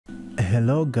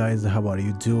Hello guys, how are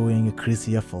you doing? Chris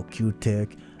here for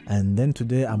QTech, and then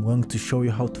today I'm going to show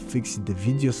you how to fix the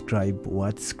VideoScribe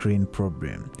white screen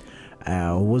problem.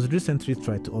 I was recently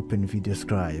trying to open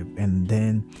VideoScribe and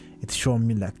then it showed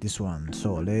me like this one.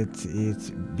 So let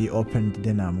it be opened,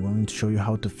 then I'm going to show you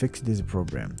how to fix this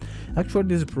problem.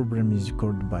 Actually, this problem is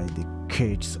caused by the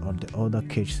caches or the other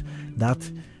caches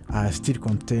that are still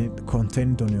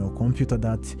contained on your computer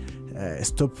that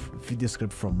stop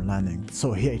VideoScribe from learning.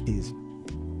 So here it is.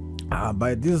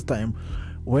 By this time,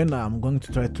 when I'm going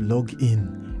to try to log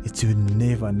in, it will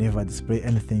never display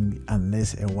anything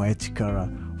unless a white color,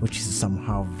 which is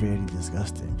somehow very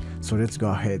disgusting. So let's go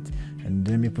ahead and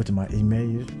let me put my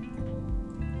email.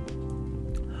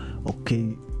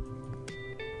 Okay,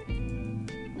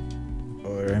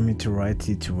 or let me to write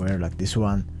it where like this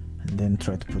one, and then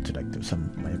try to put like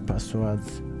some my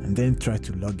passwords, and then try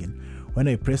to log in. When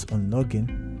I press on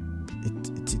login,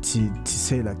 it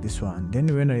say like this one. Then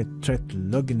when I try to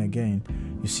log in again,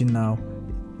 you see now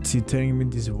it's telling me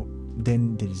this.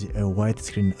 Then there is a white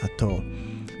screen at all.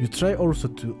 You try also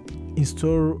to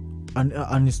install and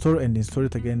uninstall and install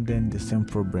it again, then the same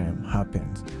problem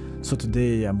happens. So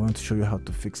today I'm going to show you how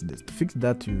to fix this. To fix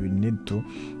that, you will need to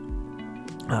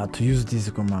use this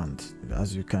command.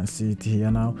 As you can see it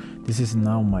here now, this is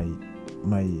now my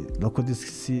local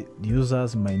disk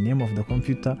users, my name of the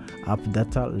computer,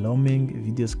 AppData, roaming,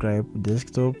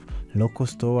 VideoScribeDesktop, local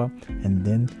store, and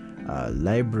then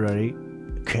library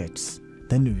caches.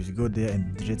 Then we will go there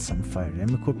and delete some file. Let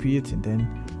me copy it, and then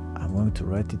I'm going to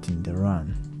write it in the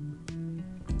run.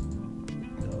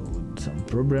 So, some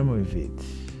problem with it.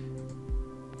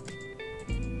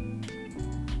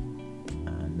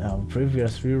 And I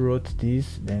previously wrote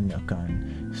this, then I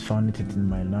can find it in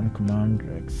my run command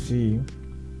like C.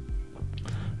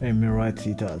 Let me write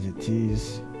it as it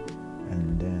is,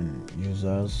 and then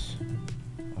users.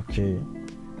 Okay,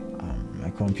 my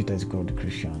computer is called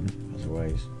Christian as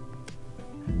always.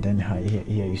 And then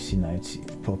here you see now it's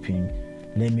popping.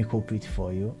 Let me copy it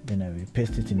for you, then I will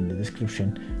paste it in the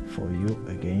description for you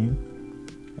again.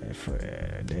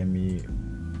 Let me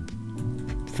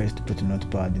first put a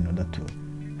notepad in order to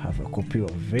have a copy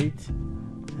of it,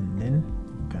 and then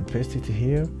you can paste it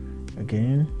here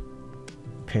again,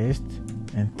 paste,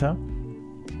 enter,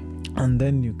 and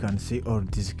then you can see all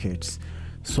these caches.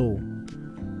 So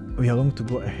we are going to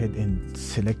go ahead and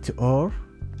select all,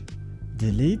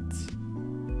 delete,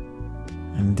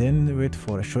 and then wait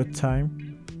for a short time.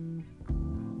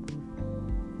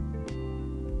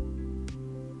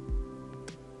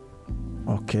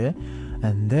 Okay,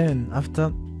 and then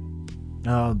after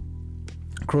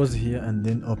close here and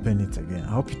then open it again.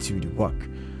 I hope it will work.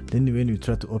 Then when you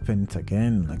try to open it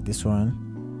again like this one,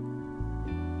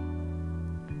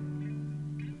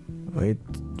 wait,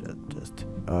 just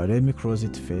let me close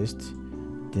it first,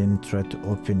 then try to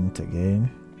open it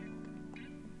again.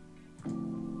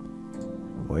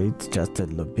 Wait just a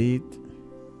little bit.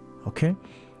 Okay,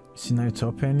 see now it's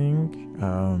opening.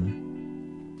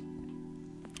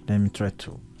 Let me try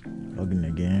to log in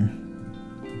again.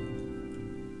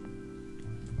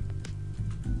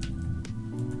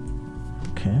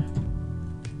 Okay,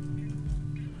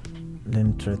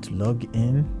 then try to log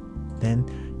in, then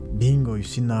bingo, you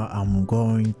see now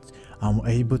I'm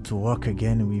able to work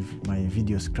again with my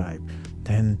VideoScribe.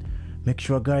 Then make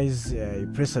sure guys you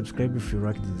press subscribe if you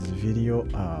like this video,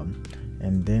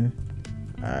 and then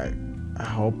I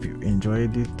hope you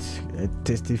enjoyed it.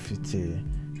 Test if it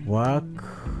work.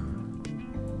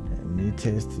 Let me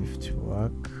test if it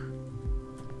work.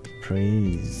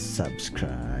 Please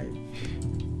subscribe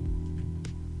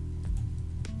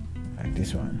like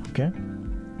this one. Okay,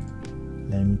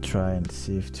 let me try and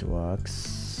see if it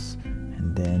works,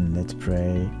 and then let's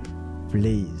pray.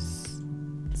 Please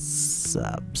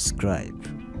subscribe.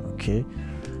 Okay,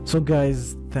 so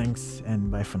guys, thanks and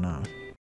bye for now.